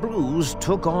World blues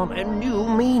took on a new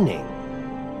meaning.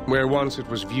 Where once it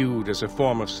was viewed as a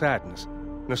form of sadness,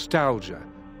 nostalgia,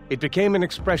 it became an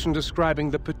expression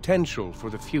describing the potential for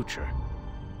the future.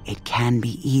 It can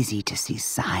be easy to see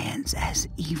science as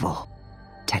evil,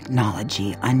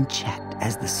 technology unchecked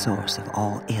as the source of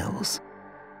all ills,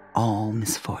 all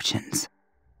misfortunes.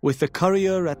 With the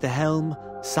courier at the helm,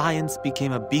 science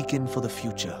became a beacon for the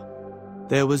future.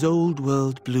 There was Old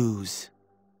World blues,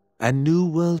 and New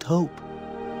World hope.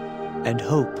 And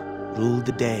hope ruled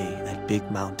the day at Big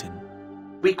Mountain.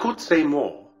 We could say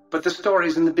more, but the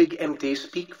stories in the Big Empty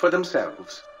speak for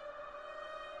themselves.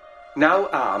 Now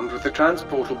armed with the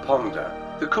transportal Ponder,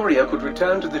 the courier could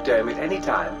return to the dome at any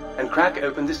time and crack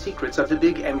open the secrets of the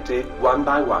Big Empty one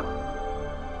by one.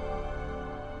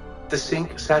 The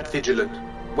sink sat vigilant,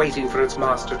 waiting for its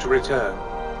master to return,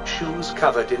 shoes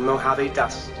covered in Mojave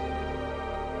dust.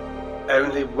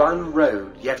 Only one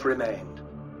road yet remained,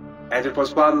 and it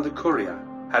was one the courier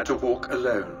had to walk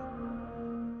alone.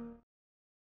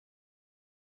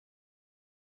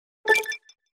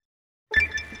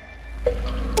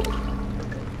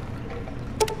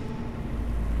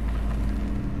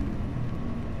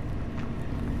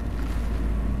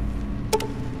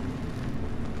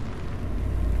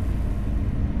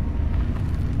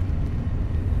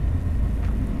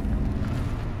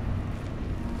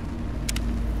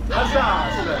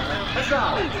 Huzzah, sir!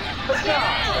 Huzzah! Huzzah!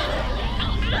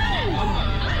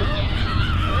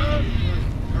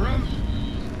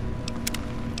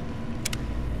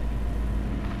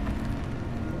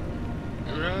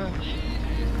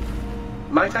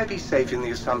 Might I be safe in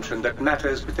the assumption that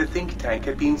matters with the think tank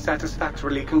had been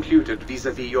satisfactorily concluded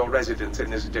vis-à-vis your residence in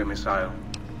this domicile?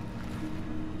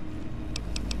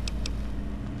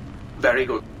 Very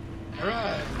good.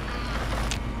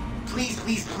 Please,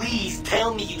 please, please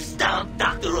tell me you stomped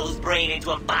Dr. O's brain into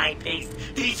a fine paste.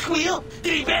 Did he squeal?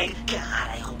 Did he beg? God,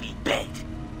 I hope he begged.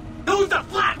 Who's the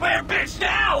flatware bitch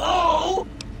now, oh?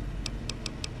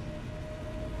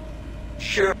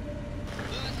 Sure.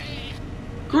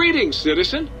 Greetings,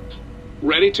 citizen.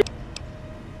 Ready to...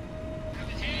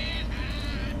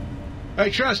 I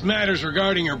trust matters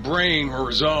regarding your brain were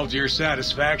resolved to your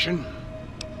satisfaction.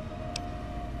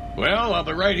 Well, I'll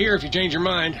be right here if you change your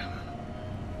mind.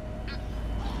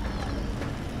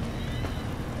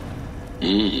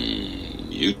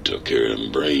 You took care of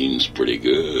them brains pretty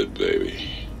good,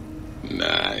 baby.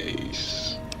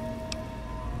 Nice.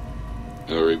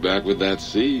 Hurry back with that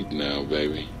seed now,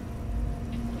 baby.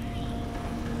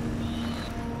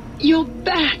 You're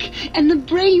back, and the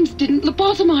brains didn't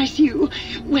lobotomize you.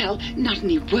 Well, not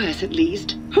any worse, at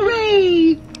least.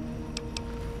 Hooray!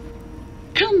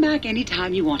 Come back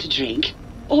anytime you want a drink,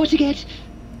 or to get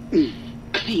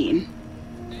clean.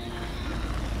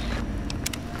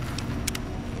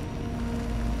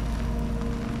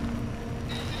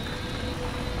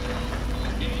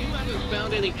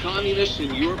 Found any communists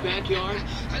in your backyard?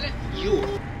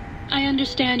 I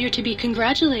understand you're to be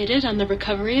congratulated on the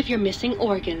recovery of your missing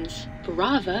organs.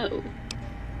 Bravo.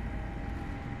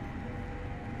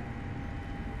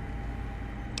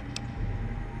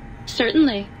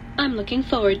 Certainly. I'm looking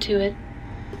forward to it.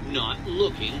 Not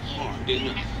looking hard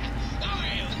enough.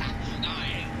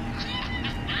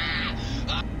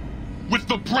 With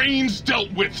the brains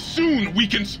dealt with, soon we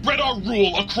can spread our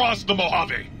rule across the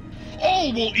Mojave.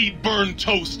 All will eat burned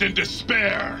toast in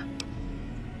despair.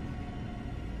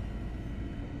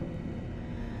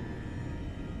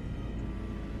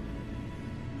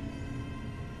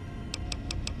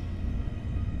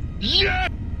 Yeah!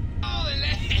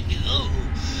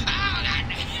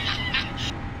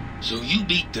 So you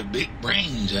beat the big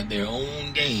brains at their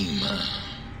own game, huh?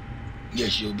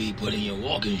 Guess you'll be putting your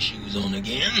walking shoes on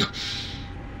again,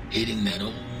 hitting that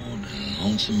old and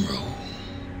lonesome road.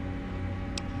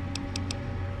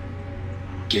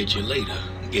 Catch you later,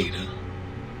 Gator.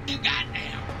 You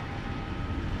goddamn.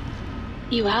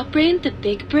 You outbrained the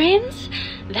big brains?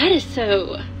 That is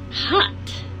so hot.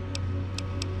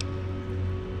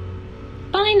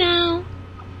 Bye now.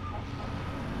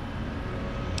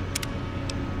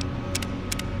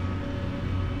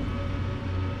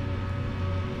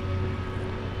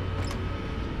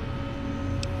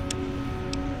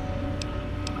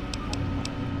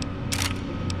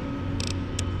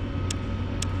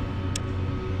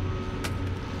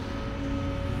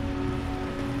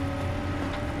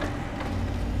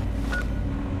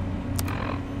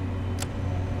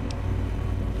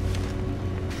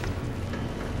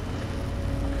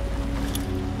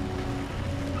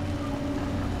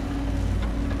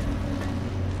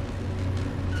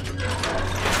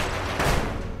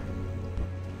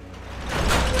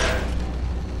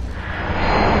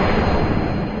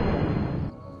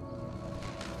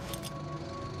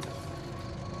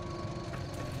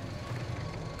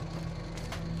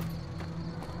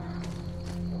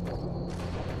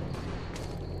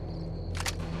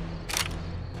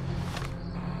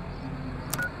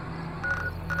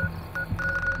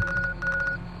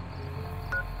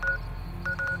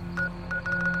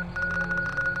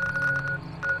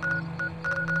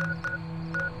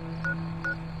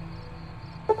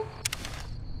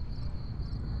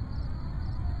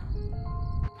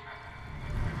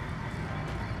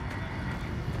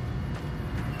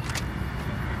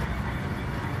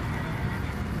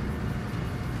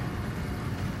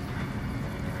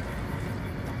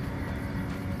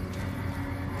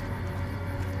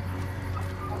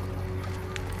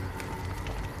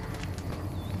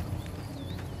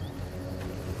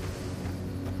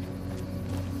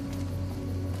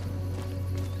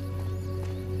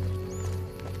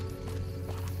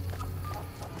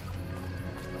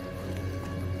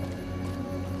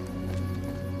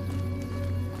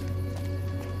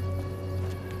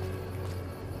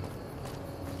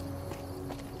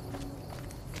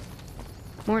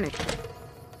 Morning.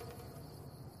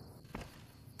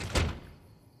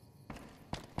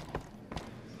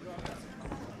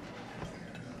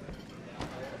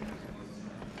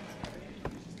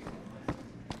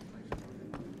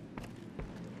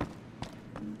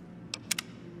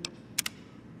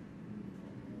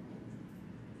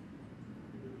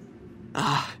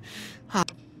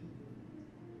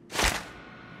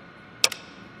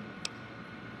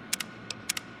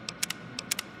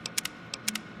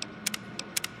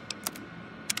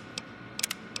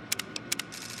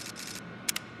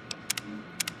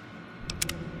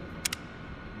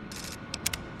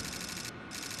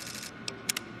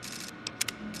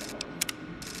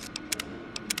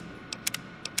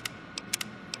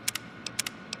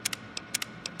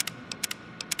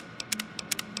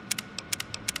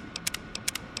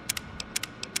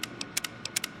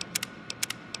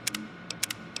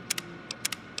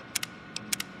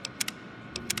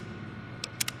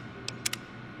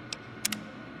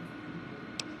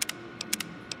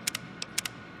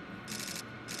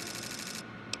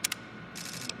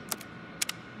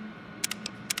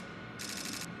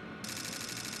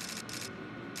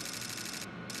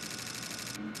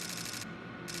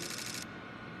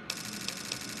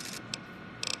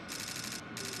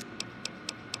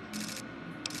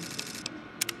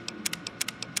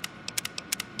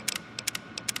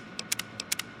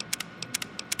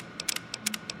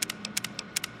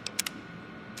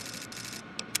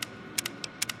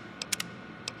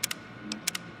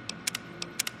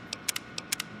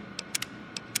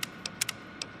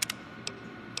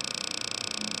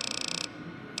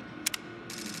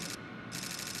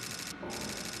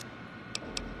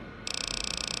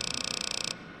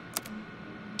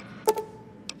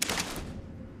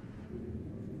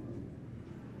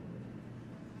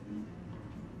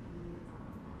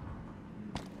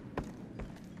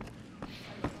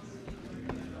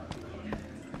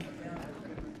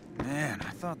 Man,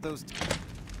 I thought those...